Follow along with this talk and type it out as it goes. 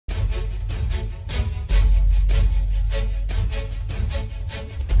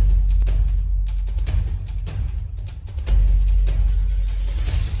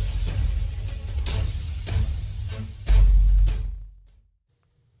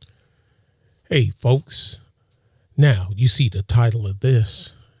Hey, folks. Now, you see the title of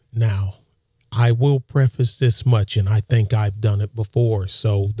this. Now, I will preface this much, and I think I've done it before.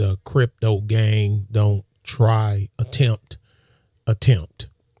 So the crypto gang don't attempt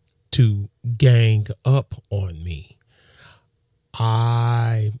to gang up on me.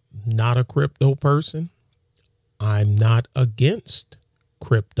 I'm not a crypto person. I'm not against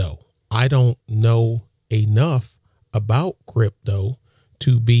crypto. I don't know enough about crypto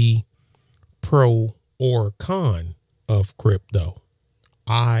to be pro or con of crypto.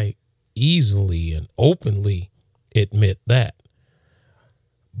 I easily and openly admit that.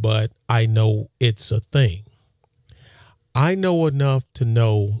 But I know it's a thing. I know enough to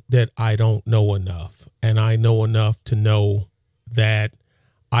know that I don't know enough. And I know enough to know that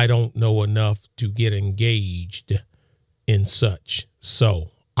I don't know enough to get engaged in such. So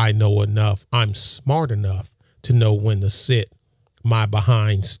I know enough. I'm smart enough to know when to sit my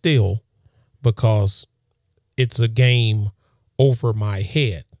behind still, because it's a game over my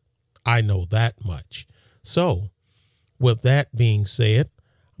head. I know that much. So with that being said,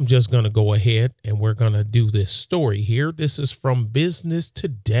 I'm just going to go ahead and we're going to do this story here. This is from Business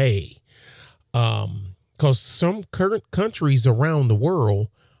Today. Because some current countries around the world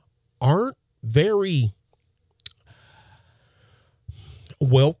aren't very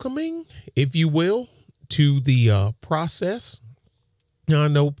welcoming, if you will, to the process. Now, I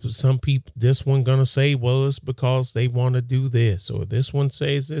know some people, this one going to say, well, it's because they want to do this, or this one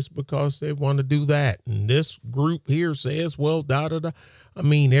says this because they want to do that. And this group here says, well, da, da, da. I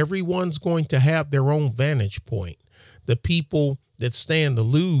mean, everyone's going to have their own vantage point. The people that stand to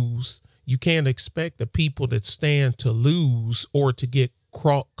lose, you can't expect the people that stand to lose or to get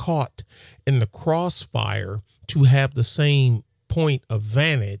caught in the crossfire to have the same point of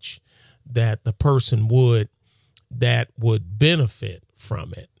vantage that the person would that would benefit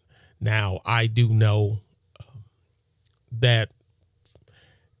from it. Now, I do know that,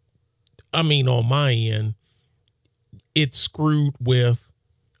 I mean, on my end, it's screwed with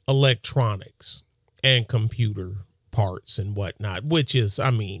electronics and computer parts and whatnot, which is, I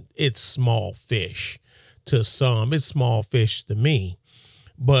mean, it's small fish to some, it's small fish to me.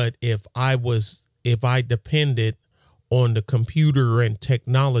 But if I depended on the computer and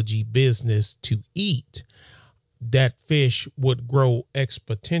technology business to eat, that fish would grow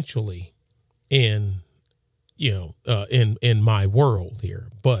exponentially in my world here.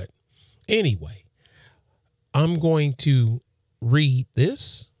 But anyway, I'm going to read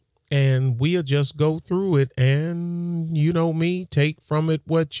this and we'll just go through it, and you know me, take from it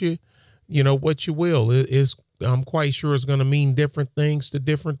what you will. I'm quite sure it's going to mean different things to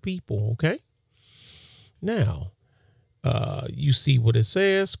different people. Okay. Now, you see what it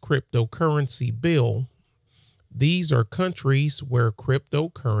says, cryptocurrency bill. These are countries where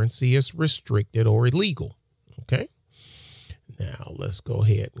cryptocurrency is restricted or illegal. Okay. Now let's go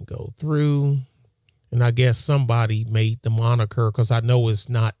ahead and go through. And I guess somebody made the moniker, because I know it's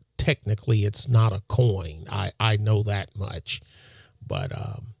not a coin. I know that much. But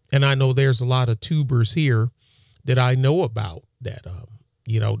and I know there's a lot of tubers here that I know about that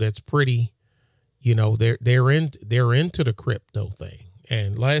that's pretty, they're into the crypto thing.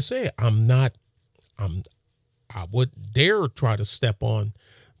 And like I said, I wouldn't dare try to step on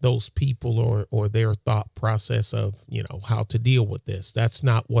those people or their thought process of, how to deal with this. That's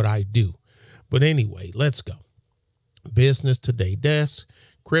not what I do. But anyway, let's go. Business Today desk.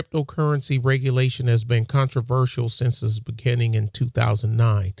 Cryptocurrency regulation has been controversial since its beginning in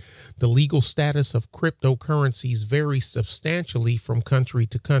 2009. The legal status of cryptocurrencies varies substantially from country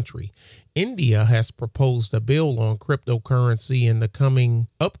to country. India has proposed a bill on cryptocurrency in the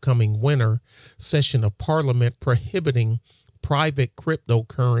upcoming winter session of Parliament, prohibiting private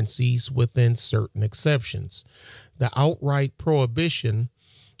cryptocurrencies within certain exceptions. The outright prohibition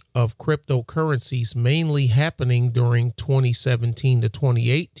of cryptocurrencies mainly happening during 2017 to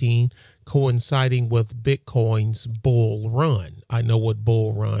 2018, coinciding with Bitcoin's bull run. I know what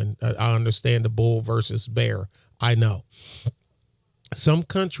bull run. I understand the bull versus bear. I know. Some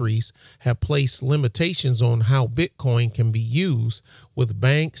countries have placed limitations on how Bitcoin can be used, with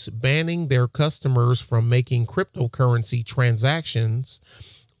banks banning their customers from making cryptocurrency transactions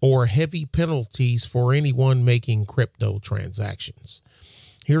or heavy penalties for anyone making crypto transactions.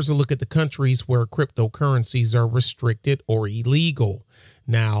 Here's a look at the countries where cryptocurrencies are restricted or illegal.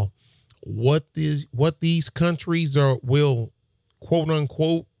 Now, what these countries will quote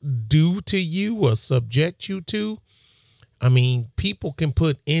unquote do to you or subject you to. I mean, people can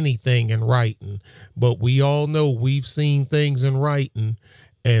put anything in writing, but we all know we've seen things in writing.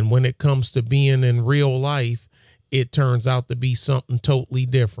 And when it comes to being in real life, it turns out to be something totally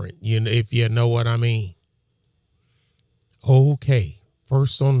different, if you know what I mean. Okay,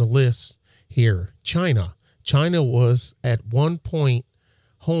 first on the list here, China. China was at one point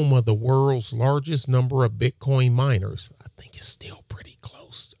home of the world's largest number of Bitcoin miners. I think it's still pretty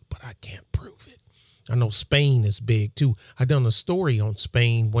close, but I can't prove it. I know Spain is big too. I done a story on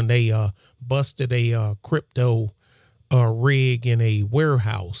Spain when they busted a crypto rig in a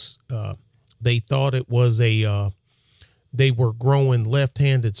warehouse. They thought it was they were growing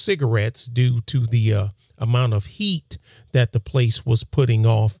left-handed cigarettes due to the amount of heat that the place was putting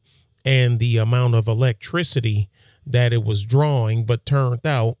off and the amount of electricity that it was drawing, but turned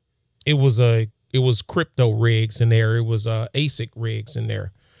out it was crypto rigs in there. It was ASIC rigs in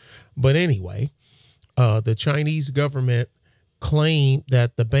there. But anyway, the Chinese government claimed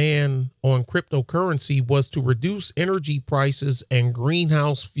that the ban on cryptocurrency was to reduce energy prices and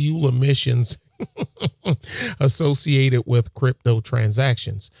greenhouse fuel emissions associated with crypto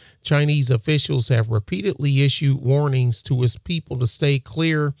transactions. Chinese officials have repeatedly issued warnings to its people to stay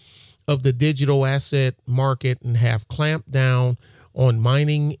clear of the digital asset market and have clamped down on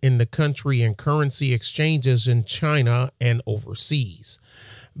mining in the country and currency exchanges in China and overseas.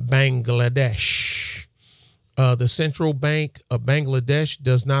 Bangladesh. The Central Bank of Bangladesh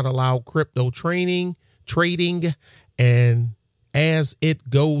does not allow crypto trading, and as it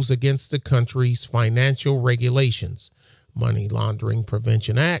goes against the country's financial regulations. Money Laundering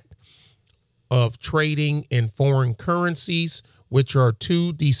Prevention Act of trading in foreign currencies, which are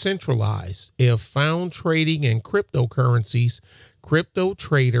too decentralized. If found trading in cryptocurrencies, crypto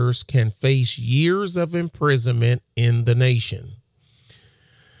traders can face years of imprisonment in the nation.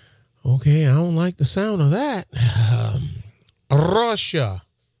 Okay, I don't like the sound of that. Russia.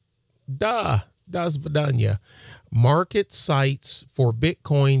 Das Vidanya. Market sites for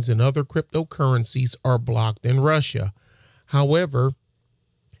Bitcoins and other cryptocurrencies are blocked in Russia. However,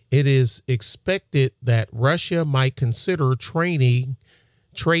 it is expected that Russia might consider trading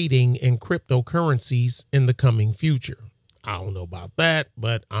in cryptocurrencies in the coming future. I don't know about that,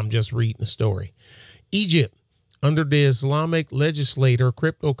 but I'm just reading the story. Egypt. Under the Islamic legislator,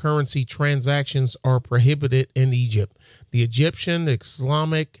 cryptocurrency transactions are prohibited in Egypt. The Egyptian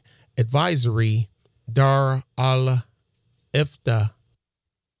Islamic Advisory, Dar al-Ifta,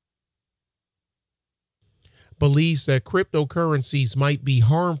 believes that cryptocurrencies might be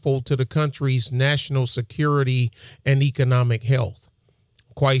harmful to the country's national security and economic health.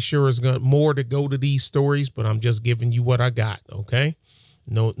 Quite sure it's got more to go to these stories, but I'm just giving you what I got, okay?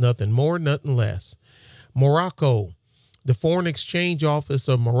 No, nothing more, nothing less. Morocco. The Foreign Exchange Office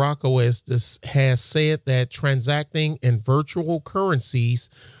of Morocco has said that transacting in virtual currencies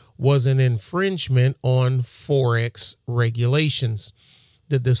was an infringement on Forex regulations.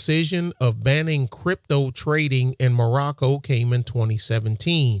 The decision of banning crypto trading in Morocco came in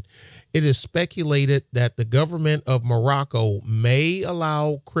 2017. It is speculated that the government of Morocco may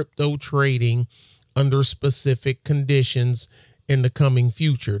allow crypto trading under specific conditions in the coming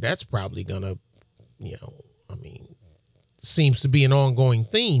future. That's probably going to, seems to be an ongoing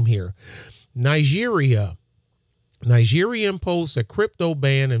theme here. Nigeria imposed a crypto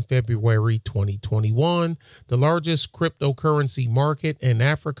ban in February 2021. The largest cryptocurrency market in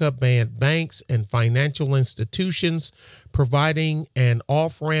Africa banned banks and financial institutions providing an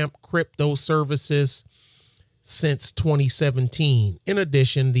off-ramp crypto services since 2017. In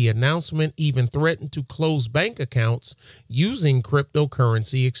addition, the announcement even threatened to close bank accounts using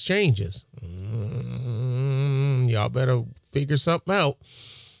cryptocurrency exchanges. Y'all better figure something out.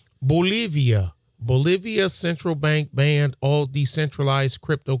 Bolivia's central bank banned all decentralized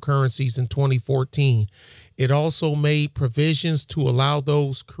cryptocurrencies in 2014. It also made provisions to allow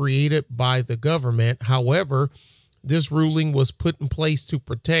those created by the government. However, this ruling was put in place to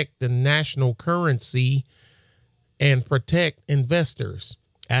protect the national currency and protect investors.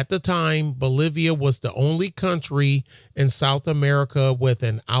 At the time, Bolivia was the only country in South America with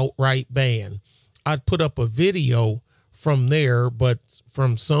an outright ban. I'd put up a video from there, but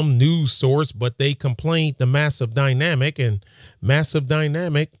from some news source, but they complained to Massive Dynamic, and Massive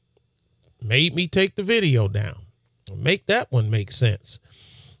Dynamic made me take the video down. Make that one make sense.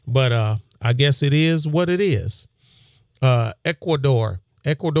 But I guess it is what it is. Ecuador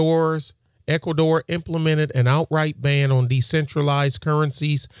implemented an outright ban on decentralized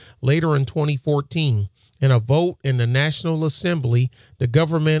currencies later in 2014. In a vote in the National Assembly, the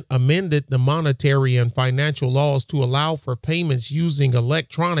government amended the monetary and financial laws to allow for payments using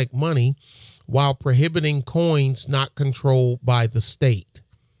electronic money while prohibiting coins not controlled by the state.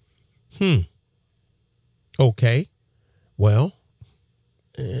 Okay. Well,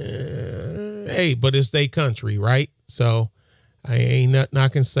 Hey, but it's their country, right? So I ain't nothing I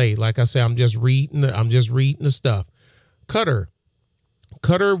can say. Like I said, I'm just reading the stuff. Qatar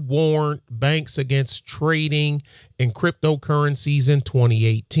warned banks against trading in cryptocurrencies in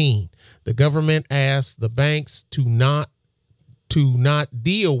 2018. The government asked the banks to not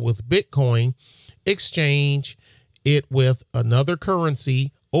deal with Bitcoin, exchange it with another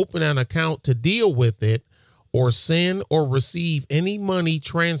currency, open an account to deal with it, or send or receive any money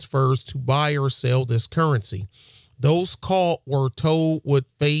transfers to buy or sell this currency. Those caught were told would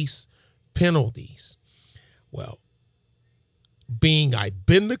face penalties. Well, being I've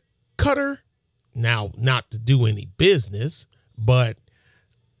been to Qatar, now not to do any business, but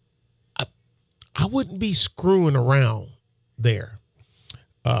I wouldn't be screwing around there.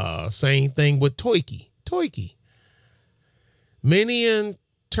 Same thing with Toiki. Many in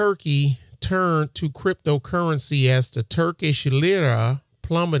Turkey turned to cryptocurrency as the Turkish lira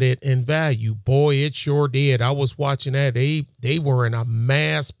plummeted in value. Boy, it sure did. I was watching that. They were in a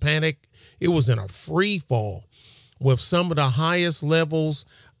mass panic. It was in a free fall with some of the highest levels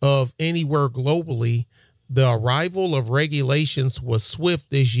of anywhere globally. The arrival of regulations was swift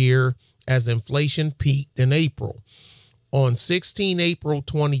this year as inflation peaked in April. On 16 April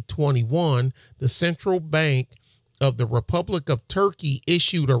 2021, the Central Bank of the Republic of Turkey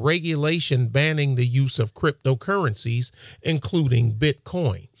issued a regulation banning the use of cryptocurrencies, including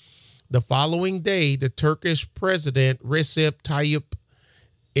Bitcoin. The following day, the Turkish President Recep Tayyip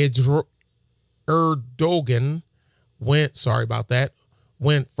Erdogan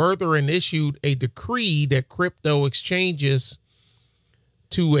went further and issued a decree that crypto exchanges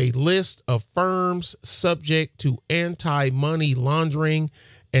to a list of firms subject to anti-money laundering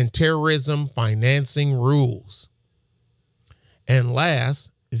and terrorism financing rules. And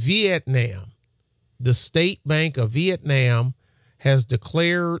last, Vietnam. The State Bank of Vietnam has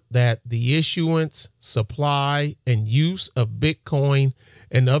declared that the issuance, supply, and use of Bitcoin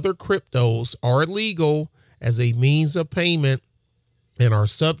and other cryptos are illegal as a means of payment and are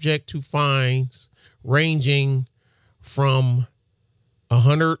subject to fines ranging from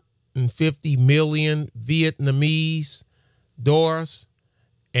 150 million Vietnamese dollars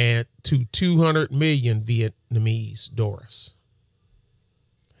and to 200 million Vietnamese dollars.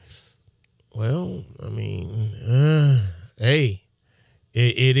 Well, I mean, hey,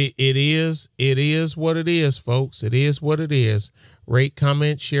 it is what it is, folks. It is what it is. Rate,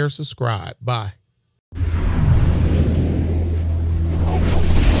 comment, share, subscribe. Bye.